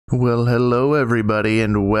Well, hello everybody,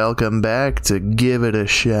 and welcome back to Give It a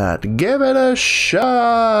Shot. Give It a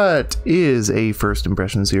Shot is a first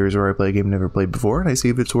impression series where I play a game never played before, and I see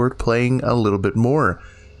if it's worth playing a little bit more.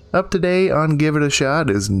 Up today on Give It a Shot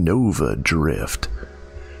is Nova Drift.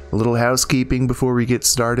 A little housekeeping before we get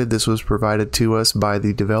started. This was provided to us by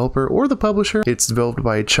the developer or the publisher. It's developed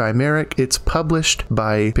by Chimeric. It's published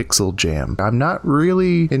by Pixeljam. I'm not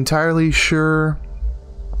really entirely sure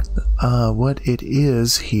what it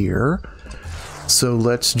is here, so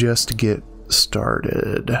let's just get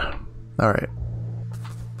started. All right.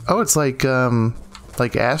 Oh, it's like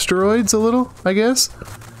asteroids a little, I guess.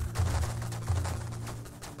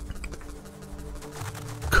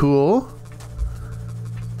 Cool.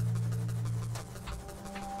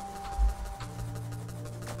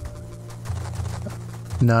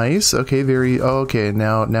 Nice. Okay, okay,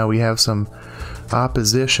 now we have some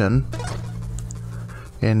opposition.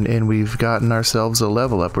 And we've gotten ourselves a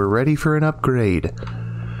level up. We're ready for an upgrade.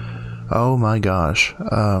 Oh my gosh.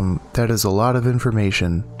 That is a lot of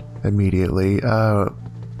information immediately.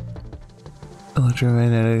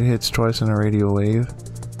 Electromagnetic hits twice in a radial wave.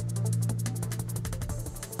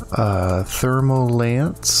 Thermal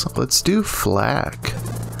lance. Let's do flak.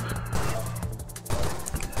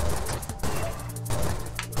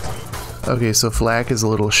 Okay, so flak is a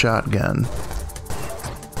little shotgun.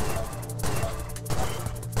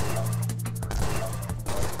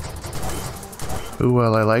 Ooh,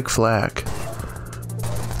 well, I like flak.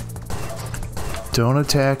 Don't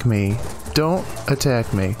attack me. Don't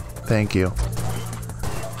attack me. Thank you.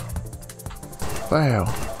 Wow.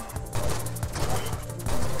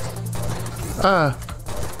 Ah.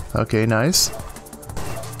 Okay, nice.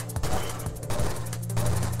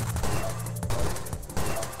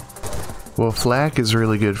 Well, flak is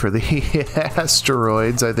really good for the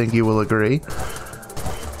asteroids, I think you will agree.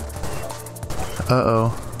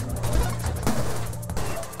 Uh-oh.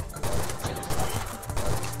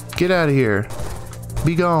 Get out of here.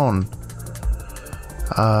 Be gone.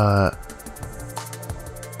 Wow.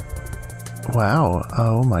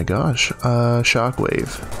 Oh my gosh.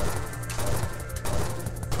 Shockwave.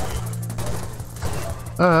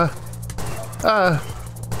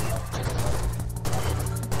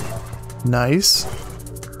 Nice.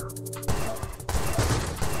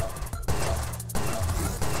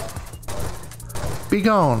 Be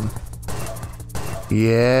gone.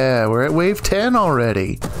 Yeah, we're at wave 10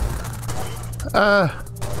 already.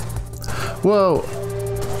 Whoa.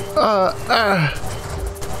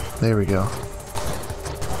 There we go.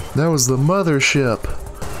 That was the mothership.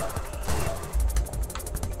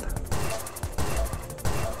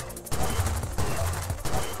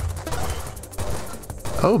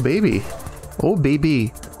 Oh, baby. Oh,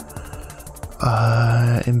 baby.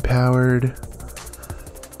 Empowered.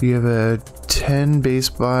 You have a 10 base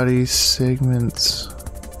body segments.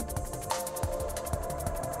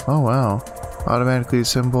 Oh, wow. Automatically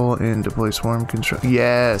assemble and deploy swarm control.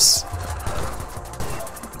 Yes!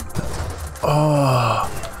 Oh!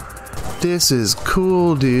 This is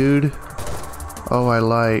cool, dude. Oh, I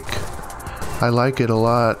like it a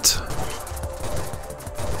lot.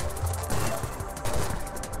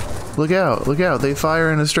 Look out, look out. They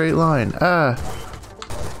fire in a straight line. Ah!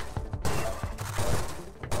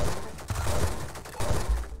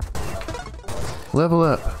 Level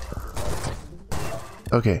up.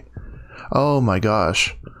 Okay. Oh my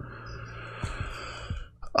gosh.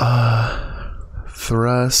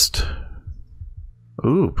 Thrust.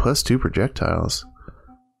 Ooh, +2 projectiles.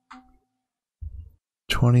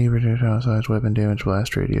 20 projectile size, weapon damage,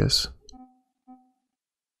 blast radius.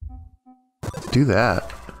 Do that.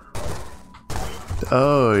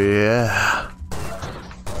 Oh yeah.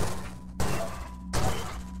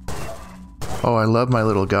 Oh, I love my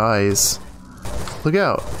little guys. Look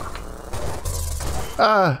out.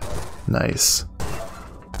 Ah! Nice.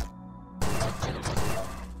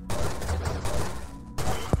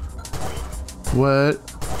 What?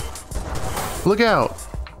 Look out!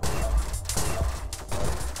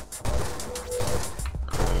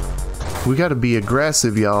 We gotta be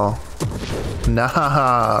aggressive, y'all.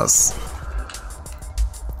 Nice.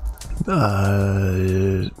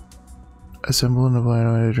 Assemble and apply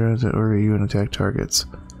automated drones that order you and attack targets.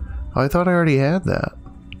 Oh, I thought I already had that.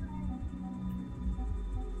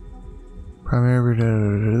 Primary.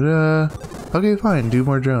 Okay, fine. Do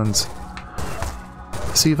more drones.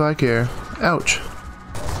 See if I care. Ouch.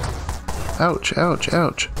 Ouch, ouch,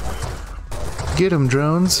 ouch. Get 'em,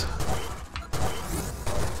 drones.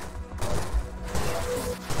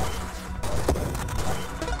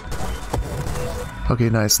 Okay,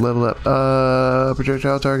 nice. Level up.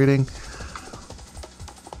 Projectile targeting.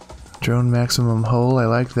 Drone maximum hull, I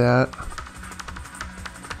like that.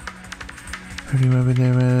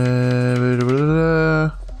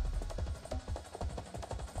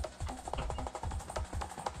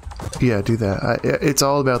 Yeah, do that. It's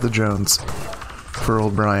all about the drones for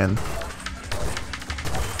old Brian.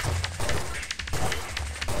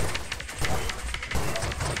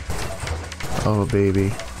 Oh,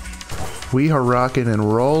 baby. We are rocking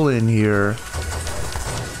and rolling here.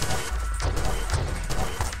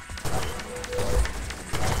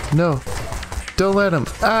 No. Don't let him.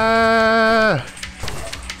 Ah!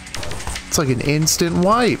 It's like an instant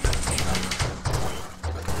wipe.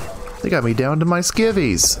 They got me down to my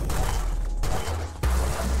skivvies.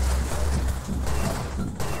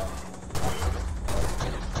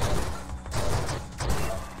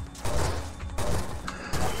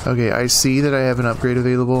 Okay, I see that I have an upgrade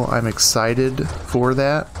available. I'm excited for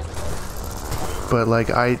that. But like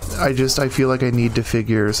I feel like I need to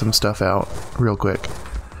figure some stuff out real quick.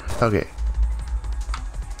 Okay.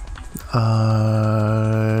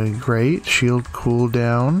 Great. Shield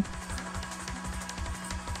cooldown.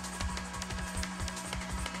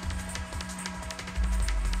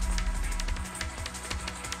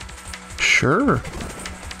 Sure.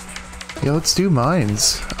 Yeah, let's do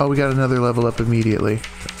mines. Oh, we got another level up immediately.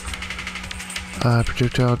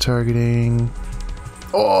 Projectile targeting.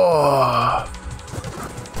 Oh!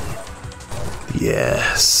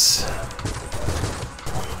 Yes.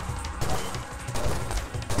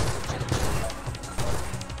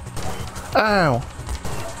 Ow!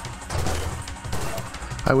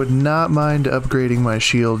 I would not mind upgrading my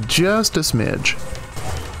shield just a smidge.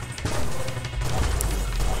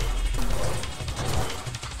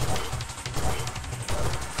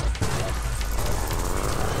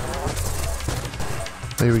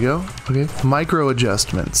 There we go. Okay. Micro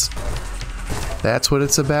adjustments. That's what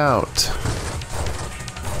it's about.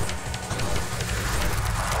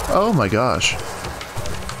 Oh my gosh.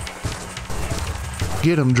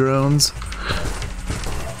 Get 'em, drones.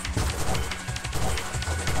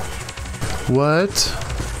 What?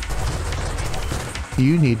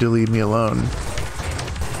 You need to leave me alone.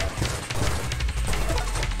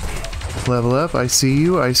 Level up. I see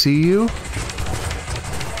you. I see you.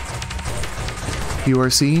 You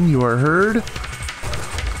are seen. You are heard.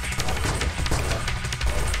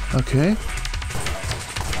 Okay.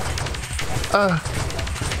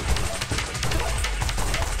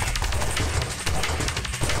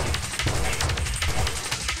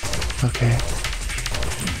 Okay.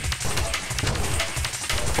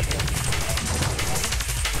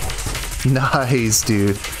 Nice,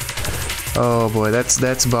 dude. Oh boy,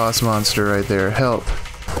 that's boss monster right there. Help.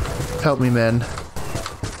 Help me, men.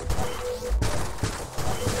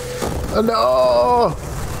 Oh, no!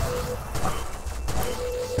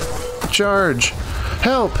 Charge!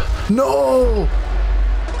 Help! No!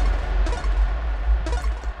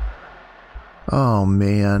 Oh,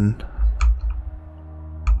 man.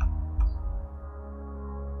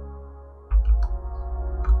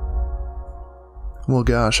 Well,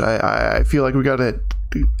 gosh, I feel like we gotta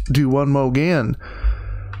do one more again.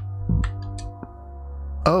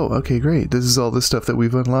 Oh, okay, great. This is all the stuff that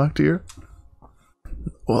we've unlocked here.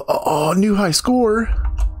 Well, oh, new high score.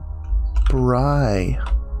 Bry.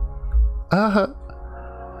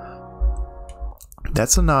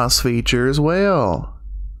 That's a NOS feature as well.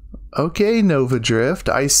 Okay, Nova Drift,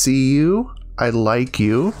 I see you. I like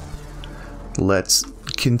you. Let's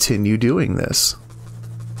continue doing this.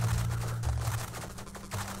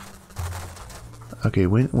 Okay,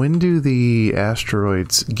 when do the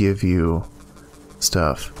asteroids give you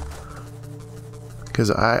stuff?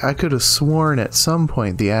 Because I could have sworn at some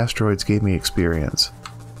point the asteroids gave me experience.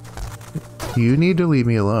 You need to leave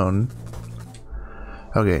me alone.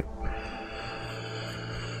 Okay.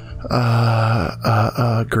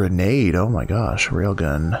 Grenade. Oh my gosh,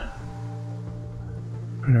 railgun.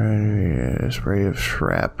 Spray of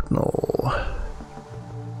shrapnel.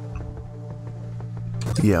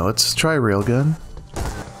 Yeah, let's try railgun.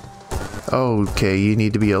 Okay, you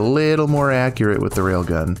need to be a little more accurate with the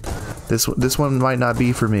railgun. This one might not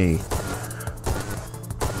be for me.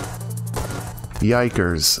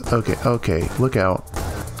 Yikers. Okay, okay, look out.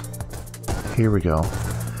 Here we go.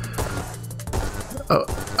 Oh,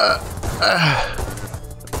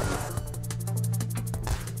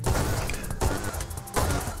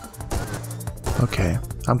 Okay,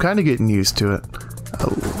 I'm kind of getting used to it. A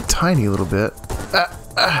tiny little bit.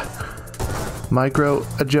 Micro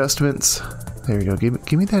adjustments. There we go.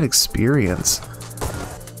 Give me that experience.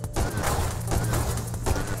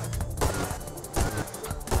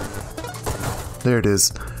 There it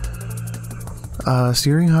is.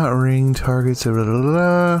 Steering hot ring targets. Blah, blah,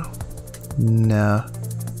 blah. Nah.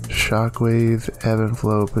 Shockwave, ebb and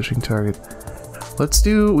flow, pushing target. Let's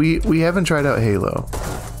do... We haven't tried out Halo.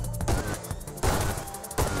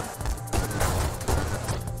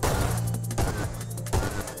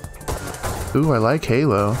 Ooh, I like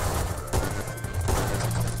Halo.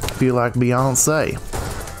 Feel like Beyonce.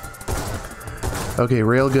 Okay,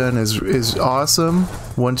 railgun is awesome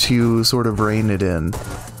once you sort of rein it in.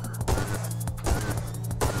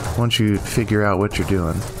 Once you figure out what you're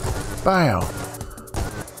doing. Wow.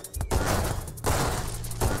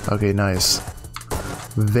 Okay, nice.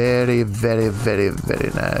 Very, very, very, very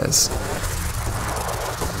nice.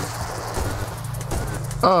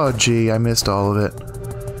 Oh, gee, I missed all of it.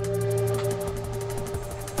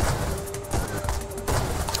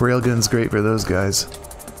 Railgun's great for those guys.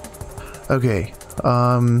 Okay,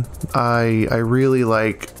 I really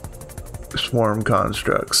like swarm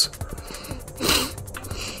constructs.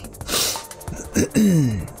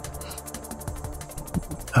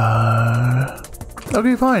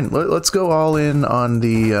 Okay, fine. Let's go all in on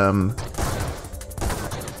the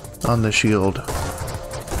shield.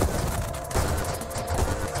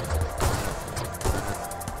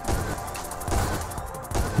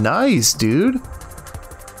 Nice, dude.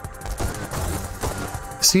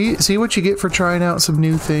 See what you get for trying out some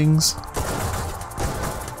new things?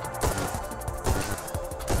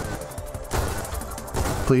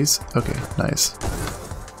 Please? Okay, nice.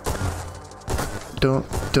 Don't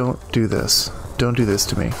do this. Don't do this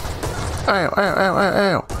to me. Ow, ow, ow, ow,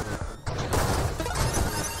 ow.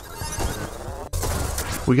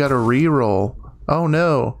 We got a reroll. Oh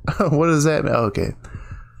no. What does that mean? Okay.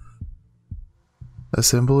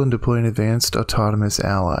 Assemble and deploy an advanced autonomous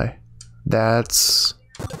ally. That's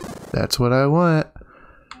what I want.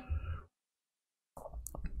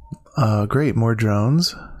 Great, more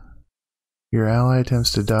drones. Your ally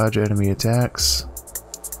attempts to dodge enemy attacks.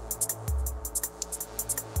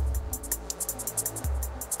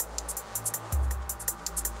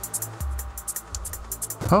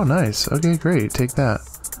 Oh, nice. Okay, great. Take that.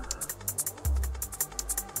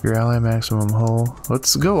 Your ally maximum hull.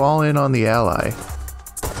 Let's go all in on the ally.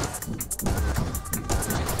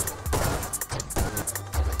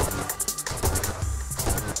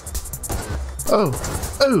 Oh!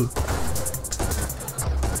 Oh!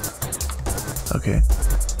 Okay.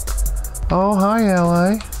 Oh, hi,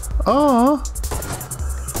 ally. Oh!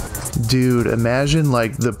 Dude, imagine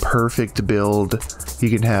like the perfect build you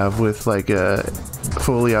can have with like a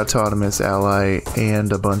fully autonomous ally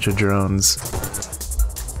and a bunch of drones.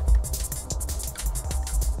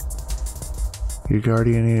 Your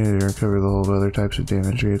guardian needed to recover the whole of other types of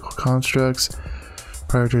damaged vehicle constructs.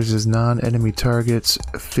 Prioritizes non-enemy targets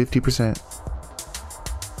 50%.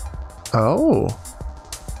 Oh.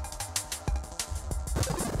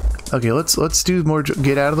 Okay, let's do more.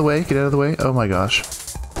 Get out of the way. Get out of the way. Oh my gosh.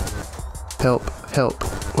 Help. Help.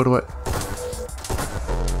 What do I...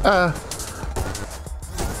 Ah.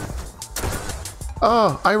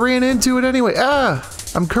 Oh, I ran into it anyway. Ah.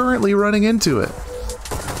 I'm currently running into it.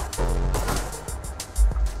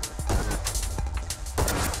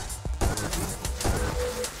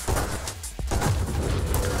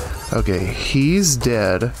 Okay, he's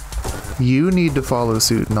dead. You need to follow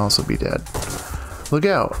suit and also be dead. Look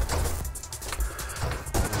out.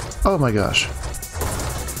 Oh my gosh.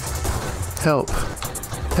 Help.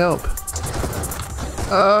 Help.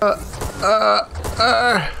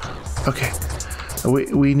 Okay.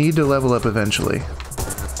 We need to level up eventually.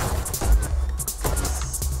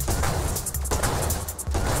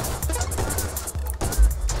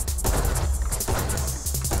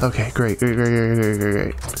 Okay, great, great, great, great, great, great,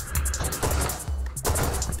 great.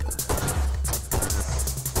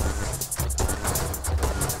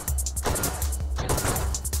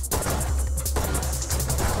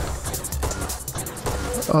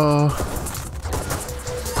 Oh.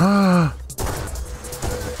 Ah.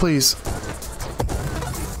 Please.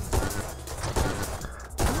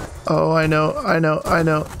 Oh, I know, I know, I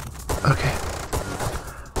know. Okay.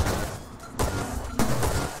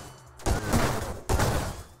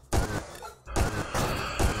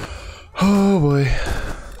 Oh boy.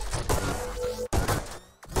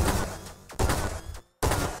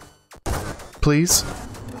 Please.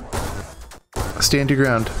 Stand your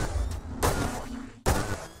ground.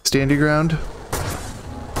 Stand your ground.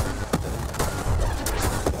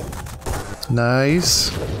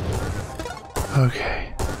 Nice.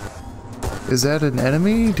 Okay. Is that an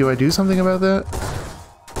enemy? Do I do something about that?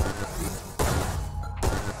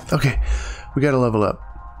 Okay. We gotta level up.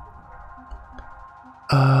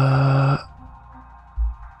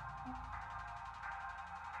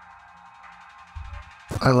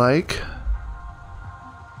 I like.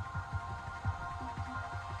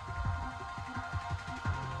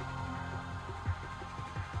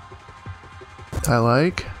 I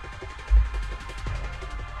like.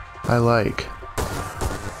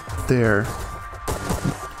 There.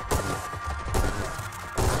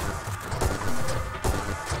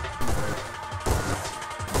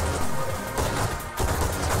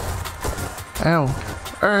 Ow.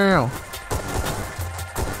 Ow.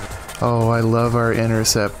 Oh, I love our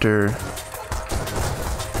interceptor.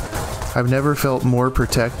 I've never felt more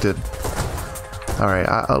protected. Alright,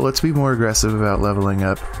 let's be more aggressive about leveling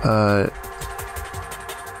up.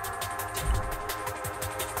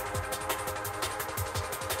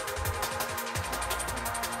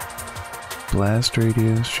 Blast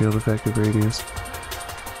radius, shield effective radius.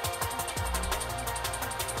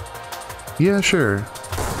 Yeah, sure.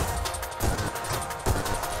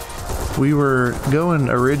 We were going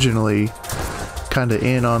originally kinda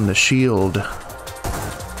in on the shield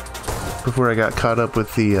before I got caught up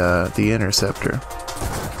with the interceptor.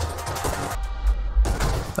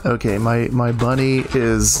 Okay, my bunny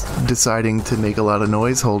is deciding to make a lot of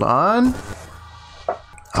noise. Hold on.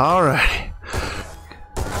 Alright.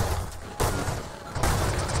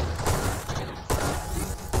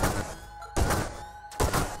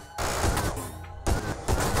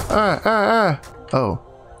 Oh.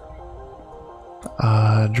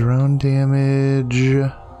 Drone damage.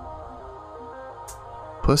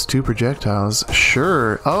 +2 projectiles.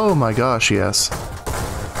 Sure. Oh my gosh, yes.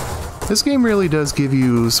 This game really does give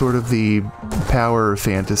you sort of the power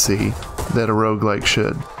fantasy that a roguelike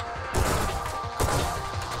should.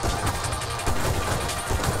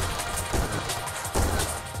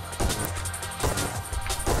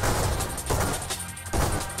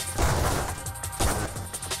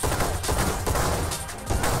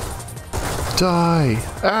 Die!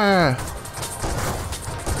 Ah!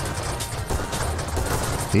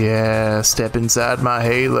 Yeah, step inside my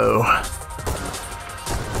halo.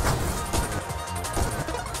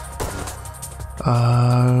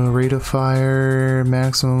 Rate of fire,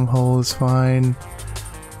 maximum hull is fine.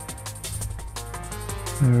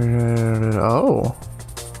 Oh.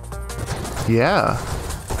 Yeah.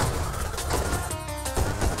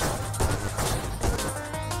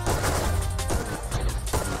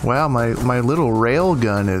 Wow, my little rail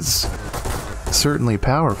gun is certainly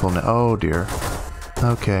powerful now. Oh dear.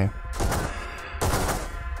 Okay.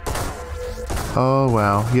 Oh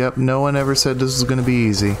wow. Yep, no one ever said this was gonna be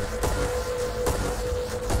easy.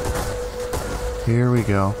 Here we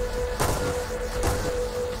go.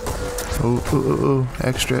 Ooh, ooh, ooh, ooh.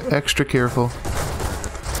 Extra careful.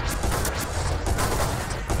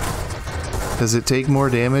 Does it take more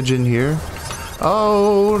damage in here?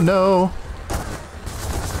 Oh no!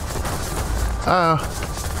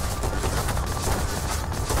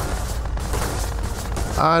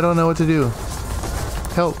 I don't know what to do.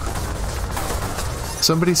 Help.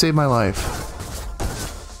 Somebody save my life.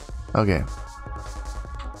 Okay.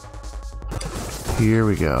 Here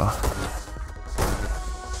we go.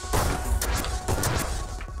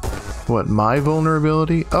 What, my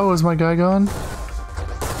vulnerability? Oh, is my guy gone?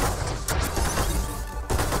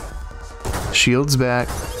 Shield's back.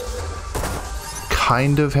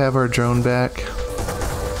 Kind of have our drone back.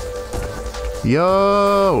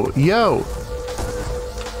 Yo! Yo!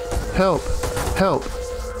 Help! Help!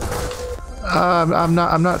 I'm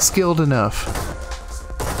not skilled enough.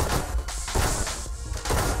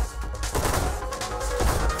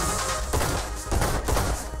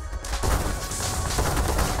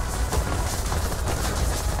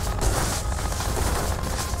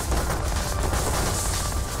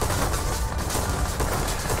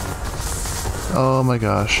 Oh my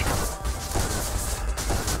gosh.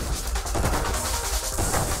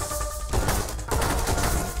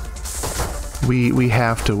 We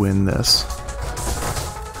have to win this.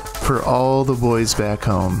 For all the boys back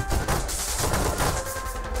home.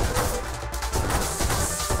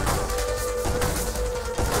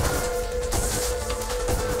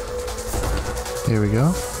 Here we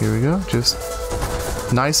go. Here we go. Just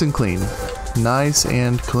nice and clean. Nice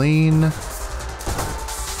and clean.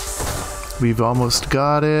 We've almost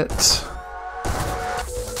got it.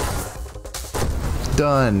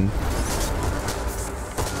 Done.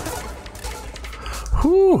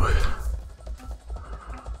 Whew.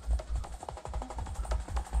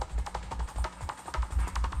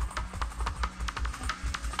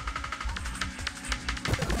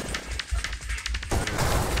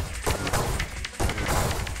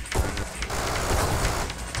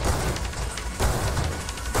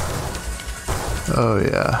 Oh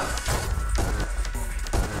yeah.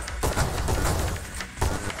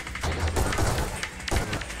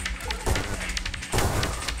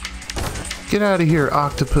 Get out of here,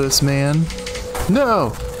 octopus man.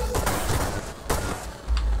 No!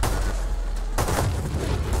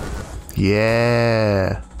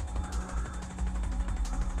 Yeah.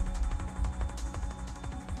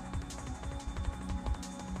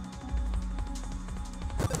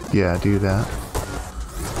 Yeah, do that.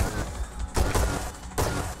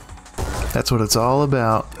 That's what it's all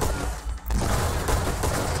about.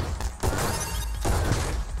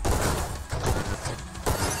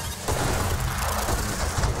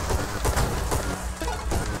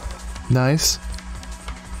 Nice.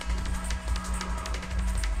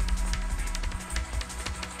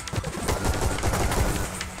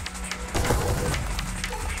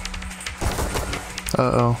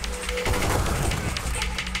 Uh-oh.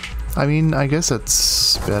 I mean, I guess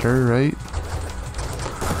that's better, right?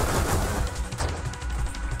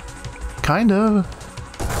 Kind of.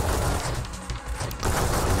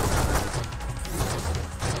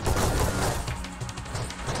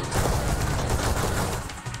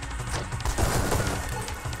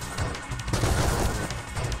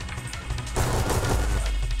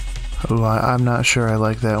 Oh, I'm not sure I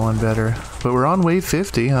like that one better. But we're on wave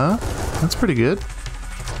 50, huh? That's pretty good.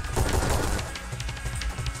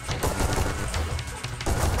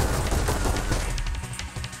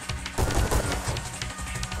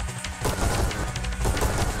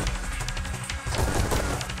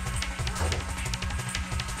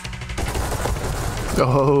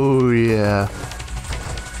 Oh, yeah.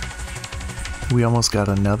 We almost got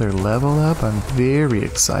another level up. I'm very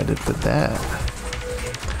excited for that.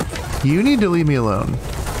 You need to leave me alone.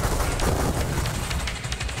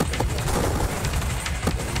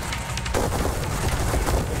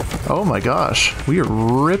 Oh my gosh. We are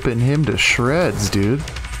ripping him to shreds, dude.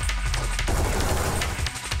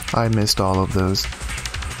 I missed all of those.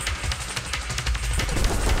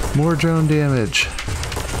 More drone damage.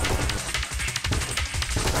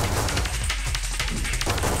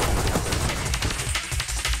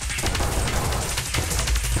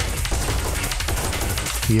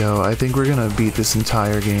 Yo, I think we're gonna beat this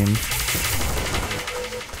entire game.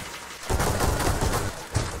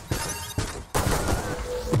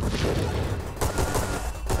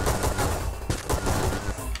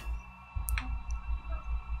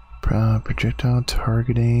 Projectile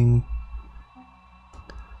targeting.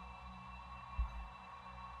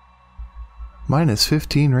 Minus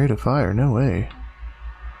 15 rate of fire, no way.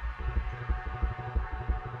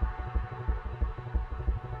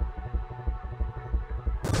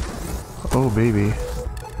 Oh, baby.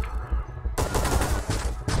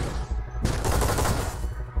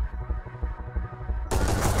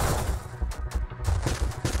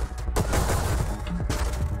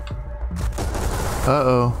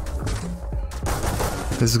 Uh-oh.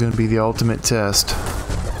 This is going to be the ultimate test.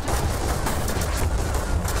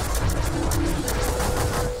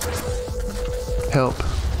 Help.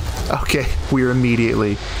 Okay, we're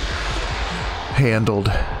immediately handled.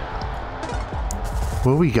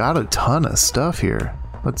 Well, we got a ton of stuff here.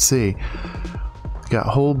 Let's see. Got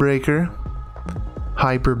Hole Breaker,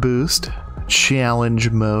 Hyper Boost,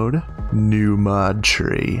 Challenge Mode, New Mod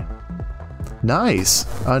Tree. Nice!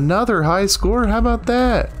 Another high score? How about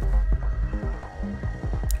that?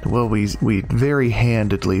 Well, we very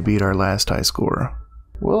handedly beat our last high score.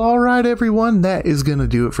 Well, alright everyone, that is gonna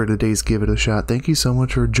do it for today's Give It a Shot. Thank you so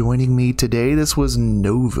much for joining me today. This was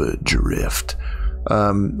Nova Drift.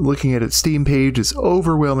 Looking at its Steam page, it's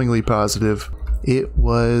overwhelmingly positive. It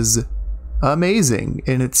was amazing,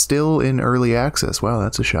 and it's still in early access. Wow,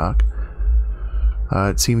 that's a shock.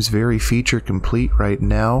 It seems very feature complete right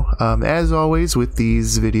now. As always with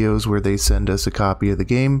these videos where they send us a copy of the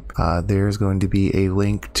game, there's going to be a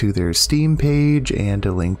link to their Steam page and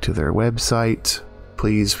a link to their website.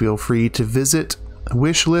 Please feel free to visit.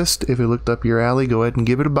 Wishlist, if it looked up your alley, go ahead and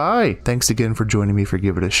give it a buy. Thanks again for joining me for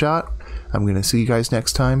Give It a Shot. I'm going to see you guys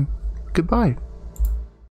next time. Goodbye.